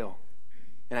fail,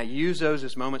 and I use those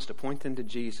as moments to point them to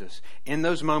Jesus, in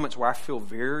those moments where I feel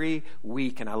very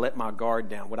weak and I let my guard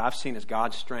down, what I've seen is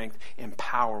God's strength and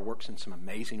power works in some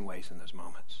amazing ways in those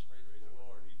moments.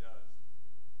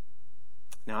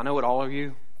 Now, I know what all of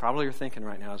you probably are thinking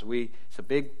right now it's a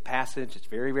big passage, it's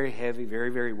very, very heavy, very,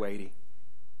 very weighty.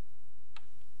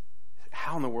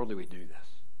 How in the world do we do this?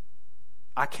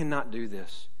 I cannot do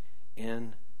this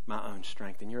in my own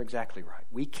strength. And you're exactly right.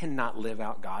 We cannot live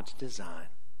out God's design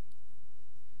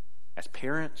as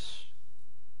parents,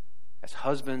 as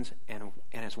husbands, and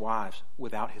as wives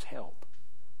without His help.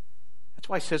 That's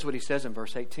why He says what He says in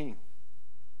verse 18.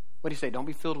 What did He say? Don't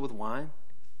be filled with wine.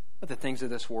 Let the things of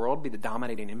this world be the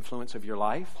dominating influence of your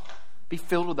life. Be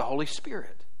filled with the Holy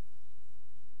Spirit.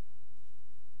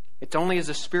 It's only as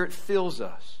the Spirit fills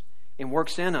us and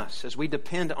works in us as we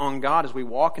depend on God, as we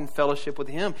walk in fellowship with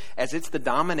Him, as it's the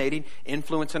dominating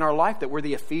influence in our life, that we're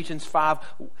the Ephesians 5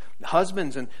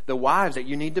 husbands and the wives that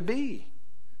you need to be.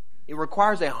 It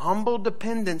requires a humble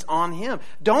dependence on Him.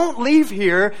 Don't leave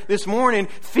here this morning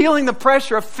feeling the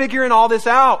pressure of figuring all this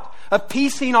out, of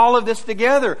piecing all of this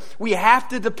together. We have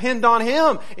to depend on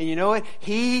Him. And you know what?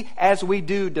 He, as we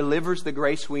do, delivers the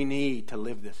grace we need to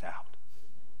live this out.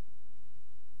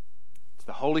 It's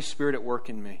the Holy Spirit at work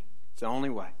in me. It's the only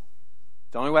way.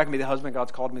 The only way I can be the husband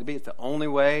God's called me to be. It's the only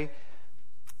way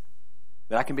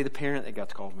that I can be the parent that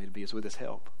God's called me to be is with His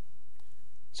help.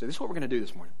 So this is what we're going to do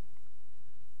this morning.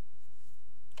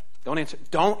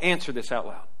 Don't answer this out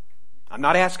loud. I'm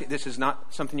not asking. This is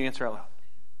not something you answer out loud.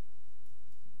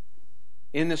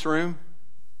 In this room,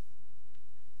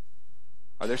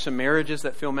 are there some marriages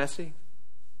that feel messy?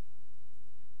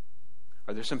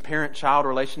 Are there some parent-child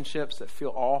relationships that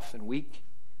feel off and weak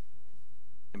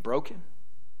and broken?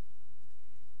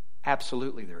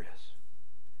 Absolutely there is.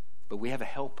 But we have a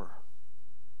helper.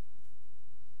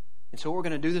 And so what we're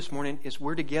going to do this morning is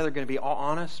we're together going to be all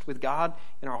honest with God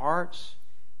in our hearts.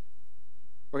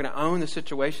 We're going to own the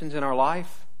situations in our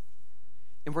life.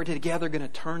 And we're together going to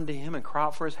turn to Him and cry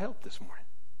out for His help this morning.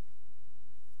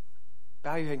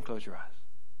 Bow your head and close your eyes.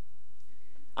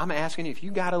 I'm asking you, if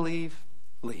you got to leave,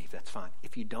 leave. That's fine.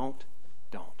 If you don't,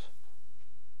 don't.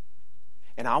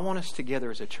 And I want us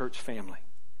together as a church family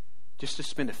just to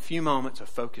spend a few moments of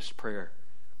focused prayer,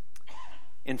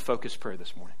 in focused prayer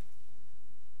this morning.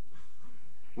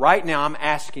 Right now, I'm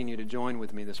asking you to join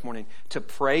with me this morning to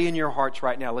pray in your hearts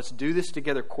right now. Let's do this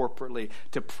together corporately,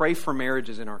 to pray for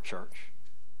marriages in our church.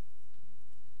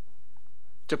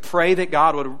 To pray that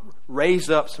God would raise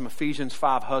up some Ephesians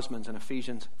 5 husbands and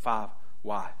Ephesians 5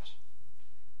 wives.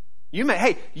 You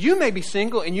may be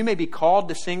single and you may be called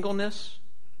to singleness.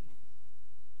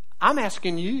 I'm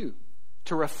asking you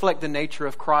to reflect the nature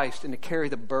of Christ and to carry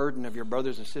the burden of your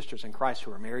brothers and sisters in Christ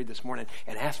who are married this morning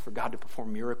and ask for God to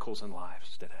perform miracles in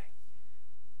lives today.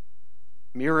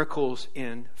 Miracles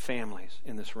in families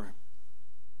in this room.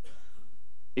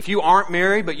 If you aren't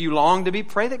married but you long to be,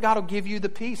 pray that God will give you the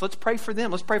peace. Let's pray for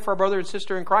them. Let's pray for our brother and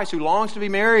sister in Christ who longs to be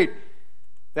married.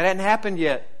 That hadn't happened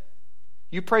yet.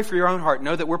 You pray for your own heart.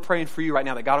 Know that we're praying for you right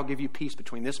now, that God will give you peace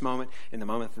between this moment and the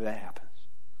moment that happens.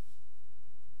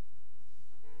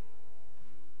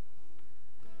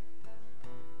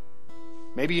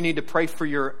 Maybe you need to pray for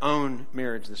your own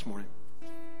marriage this morning.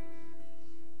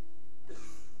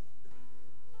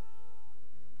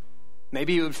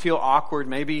 Maybe it would feel awkward.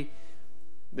 Maybe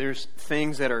there's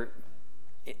things that are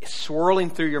swirling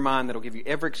through your mind that'll give you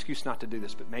every excuse not to do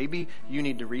this. But maybe you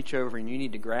need to reach over and you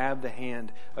need to grab the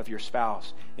hand of your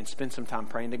spouse and spend some time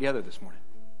praying together this morning.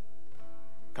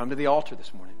 Come to the altar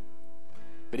this morning.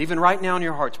 But even right now in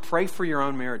your hearts, pray for your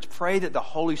own marriage. Pray that the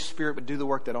Holy Spirit would do the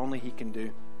work that only He can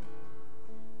do.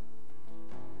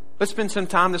 Let's spend some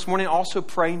time this morning also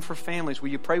praying for families. Will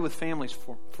you pray with families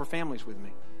for families with me?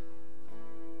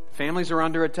 Families are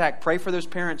under attack. Pray for those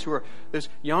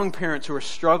young parents who are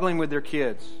struggling with their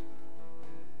kids.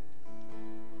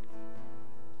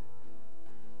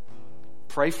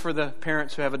 Pray for the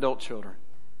parents who have adult children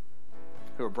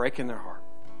who are breaking their heart.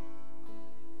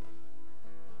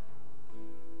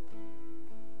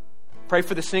 Pray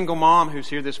for the single mom who's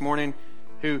here this morning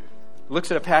who looks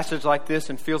at a passage like this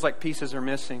and feels like pieces are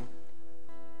missing.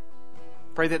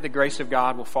 Pray that the grace of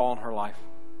God will fall on her life.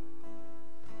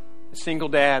 A single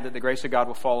dad, that the grace of God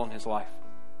will fall on his life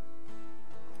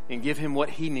and give him what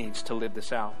he needs to live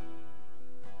this out.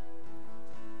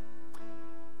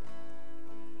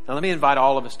 Now let me invite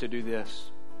all of us to do this.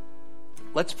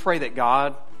 Let's pray that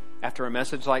God, after a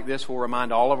message like this, will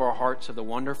remind all of our hearts of the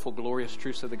wonderful, glorious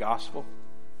truths of the gospel.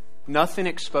 Nothing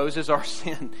exposes our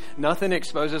sin. Nothing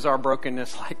exposes our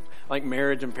brokenness like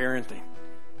marriage and parenting.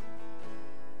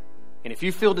 And if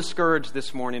you feel discouraged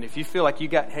this morning, if you feel like you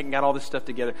haven't got all this stuff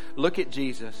together, look at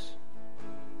Jesus.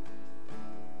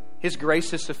 His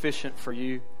grace is sufficient for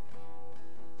you.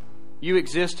 You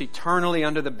exist eternally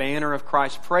under the banner of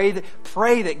Christ. Pray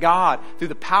that God, through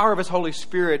the power of His Holy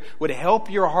Spirit, would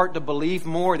help your heart to believe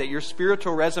more that your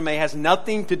spiritual resume has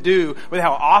nothing to do with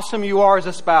how awesome you are as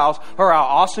a spouse, or how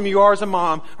awesome you are as a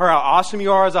mom, or how awesome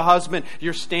you are as a husband.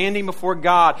 Your standing before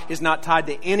God is not tied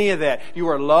to any of that. You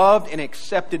are loved and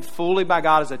accepted fully by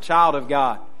God as a child of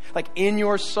God. Like in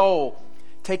your soul,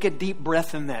 take a deep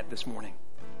breath in that this morning.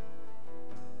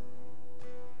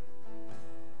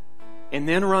 And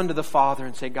then run to the Father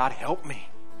and say, God, help me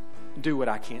do what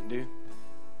I can't do.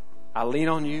 I lean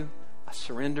on You. I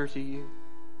surrender to You.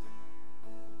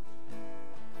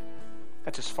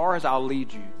 That's as far as I'll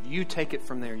lead you. You take it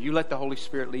from there. You let the Holy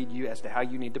Spirit lead you as to how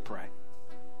you need to pray.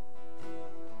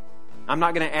 I'm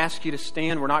not going to ask you to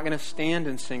stand. We're not going to stand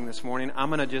and sing this morning. I'm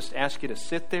going to just ask you to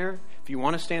sit there. If you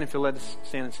want to stand, if you're led to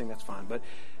stand and sing, that's fine. But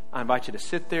I invite you to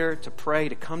sit there, to pray,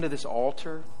 to come to this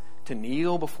altar, to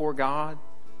kneel before God.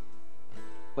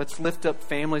 Let's lift up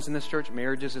families in this church,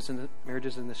 marriages in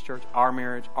this church, our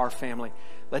marriage, our family.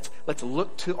 Let's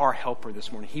look to our helper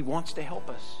this morning. He wants to help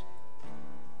us.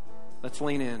 Let's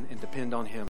lean in and depend on Him.